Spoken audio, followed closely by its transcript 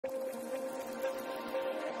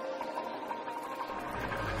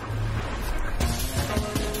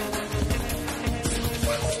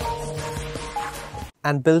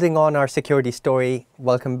And building on our security story,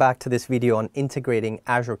 welcome back to this video on integrating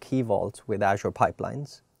Azure Key Vault with Azure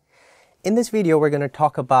Pipelines. In this video, we're going to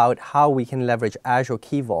talk about how we can leverage Azure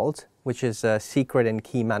Key Vault, which is a secret and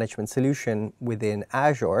key management solution within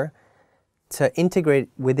Azure, to integrate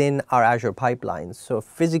within our Azure pipelines. So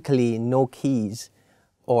physically, no keys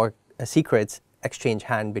or secrets exchange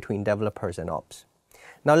hand between developers and ops.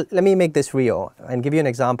 Now, let me make this real and give you an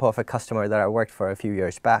example of a customer that I worked for a few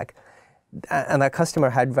years back. And that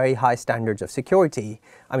customer had very high standards of security.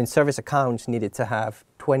 I mean, service accounts needed to have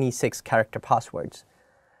 26-character passwords.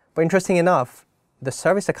 But interesting enough, the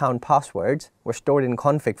service account passwords were stored in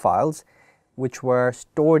config files, which were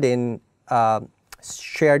stored in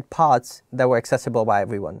shared paths that were accessible by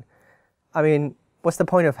everyone. I mean, what's the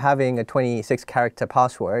point of having a 26-character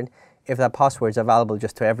password if that password is available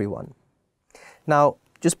just to everyone? Now,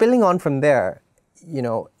 just building on from there,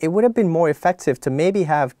 it would have been more effective to maybe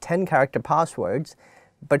have 10-character passwords,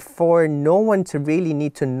 but for no one to really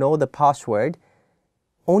need to know the password,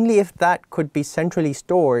 only if that could be centrally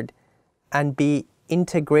stored and be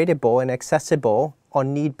integratable and accessible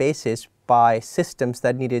on need basis by systems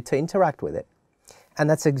that needed to interact with it. And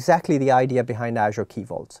that's exactly the idea behind Azure Key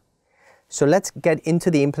Vault. So let's get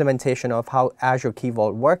into the implementation of how Azure Key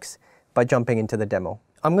Vault works by jumping into the demo.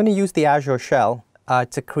 I'm going to use the Azure Shell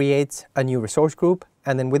to create a new resource group,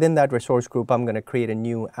 and then within that resource group, I'm going to create a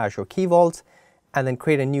new Azure Key Vault, and then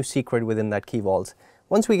create a new secret within that Key Vault.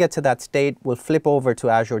 Once we get to that state, we'll flip over to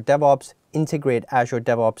Azure DevOps, integrate Azure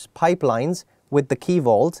DevOps Pipelines with the Key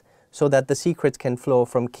Vault, so that the secrets can flow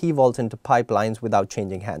from Key Vault into pipelines without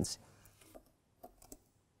changing hands.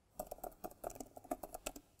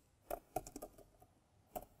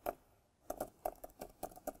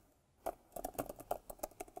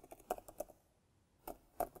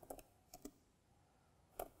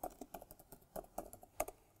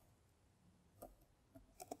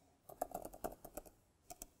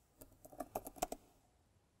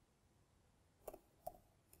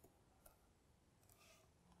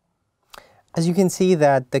 As you can see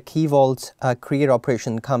that the Key Vault create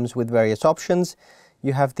operation comes with various options.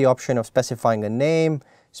 You have the option of specifying a name,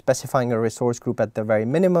 specifying a resource group at the very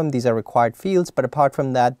minimum. These are required fields, but apart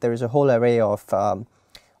from that, there is a whole array of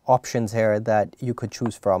options here that you could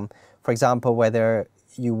choose from. For example, whether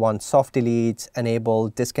you want soft deletes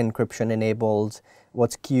enabled, disk encryption enabled,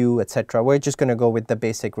 what's queue, etc. We're just going to go with the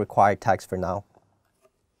basic required tags for now.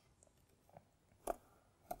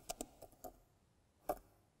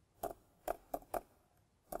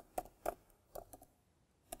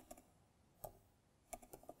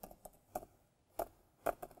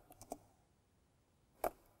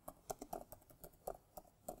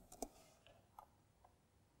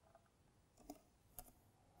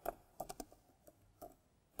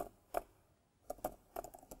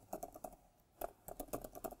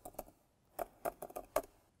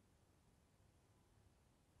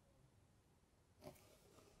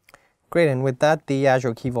 Great, and with that, the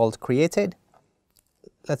Azure Key Vault created.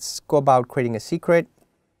 Let's go about creating a secret.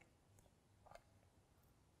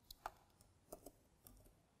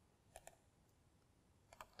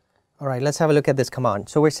 All right, let's have a look at this command.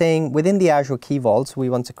 So we're saying within the Azure Key Vault, we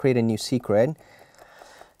want to create a new secret.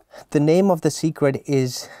 The name of the secret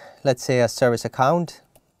is, let's say, a service account.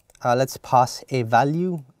 Let's pass a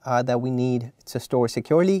value that we need to store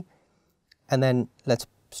securely. And then let's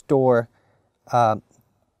store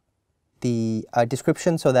the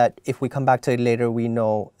description so that if we come back to it later, we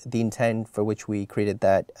know the intent for which we created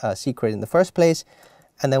that secret in the first place.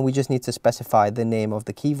 And then we just need to specify the name of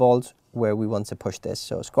the Key Vault where we want to push this.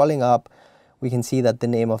 So scrolling up, we can see that the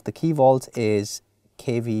name of the Key Vault is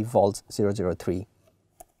KeyVault 003.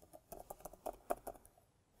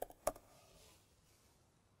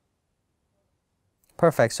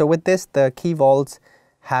 Perfect. So with this, the Key Vault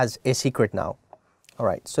has a secret now. All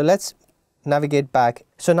right, so let's navigate back.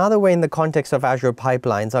 So now that we're in the context of Azure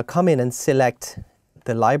Pipelines, I'll come in and select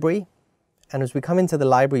the library. And as we come into the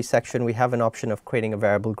library section, we have an option of creating a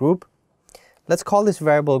variable group. Let's call this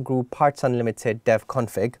variable group parts unlimited dev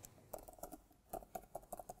config.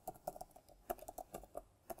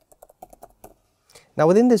 Now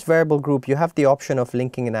within this variable group, you have the option of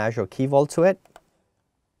linking an Azure Key Vault to it.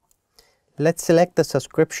 Let's select the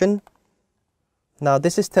subscription. Now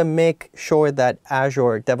this is to make sure that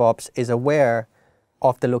Azure DevOps is aware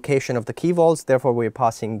of the location of the Key Vaults. Therefore, we're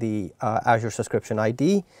passing the Azure subscription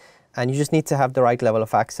ID. And you just need to have the right level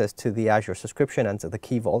of access to the Azure subscription and to the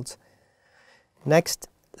Key Vault. Next,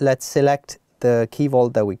 let's select the Key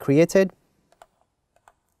Vault that we created.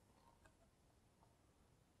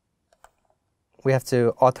 We have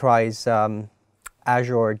to authorize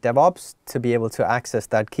Azure DevOps to be able to access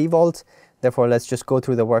that Key Vault. Therefore, let's just go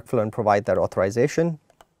through the workflow and provide that authorization.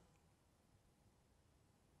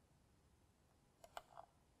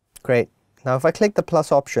 Great. Now, if I click the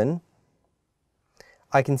plus option,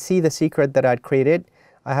 I can see the secret that I'd created.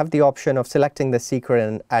 I have the option of selecting the secret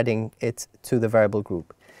and adding it to the variable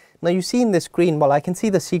group. Now, you see in this screen, while I can see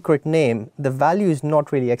the secret name, the value is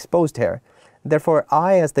not really exposed here. Therefore,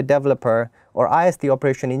 I, as the developer, or I, as the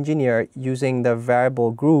operation engineer, using the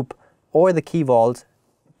variable group or the key vault,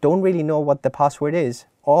 don't really know what the password is.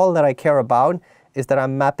 All that I care about is that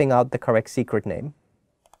I'm mapping out the correct secret name.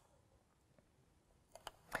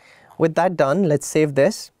 With that done, let's save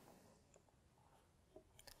this.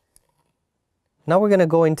 Now we're going to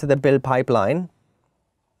go into the build pipeline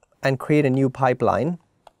and create a new pipeline.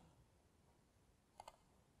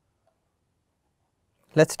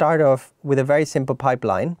 Let's start off with a very simple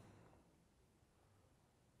pipeline.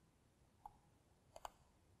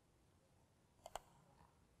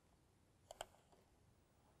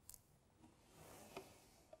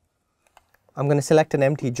 I'm going to select an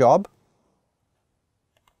empty job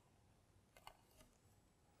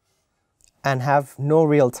and have no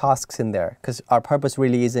real tasks in there, because our purpose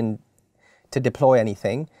really isn't to deploy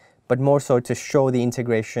anything, but more so to show the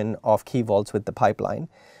integration of key vaults with the pipeline.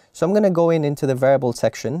 So I'm going to go into the variable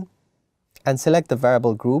section and select the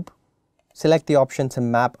variable group, select the option to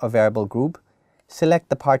map a variable group, select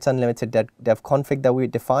the parts unlimited dev config that we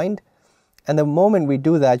defined. And the moment we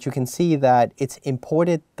do that, you can see that it's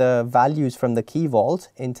imported the values from the key vault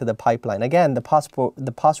into the pipeline. Again, the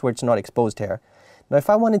password's not exposed here. Now, if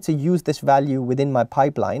I wanted to use this value within my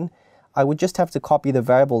pipeline, I would just have to copy the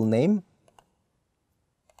variable name.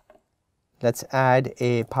 Let's add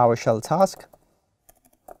a PowerShell task.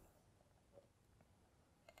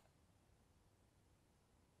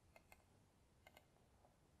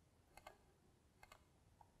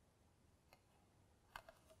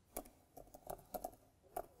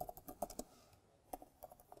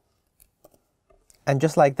 And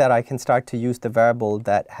just like that, I can start to use the variable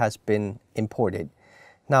that has been imported.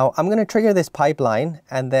 Now, I'm going to trigger this pipeline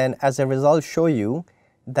and then as a result show you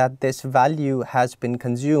that this value has been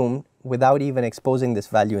consumed without even exposing this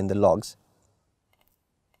value in the logs.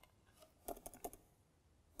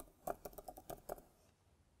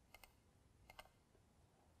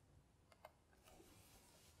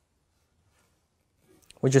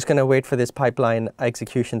 We're just going to wait for this pipeline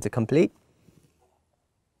execution to complete.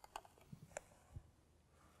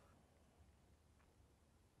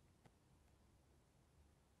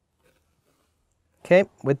 Okay,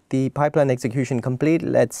 with the pipeline execution complete,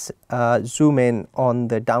 let's zoom in on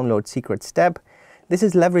the download secret step. This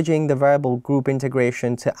is leveraging the variable group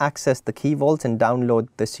integration to access the key vault and download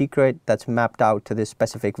the secret that's mapped out to this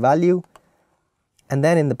specific value. And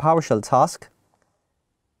then in the PowerShell task,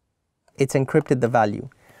 it's encrypted the value.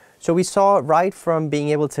 So we saw right from being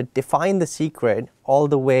able to define the secret all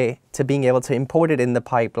the way to being able to import it in the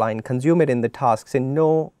pipeline, consume it in the tasks, in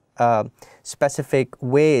no specific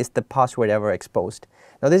way is the password ever exposed.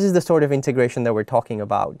 Now, this is the sort of integration that we're talking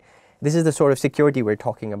about. This is the sort of security we're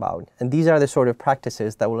talking about. And these are the sort of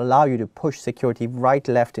practices that will allow you to push security right,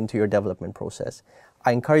 left into your development process.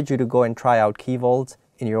 I encourage you to go and try out KeyVault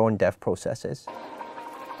in your own dev processes.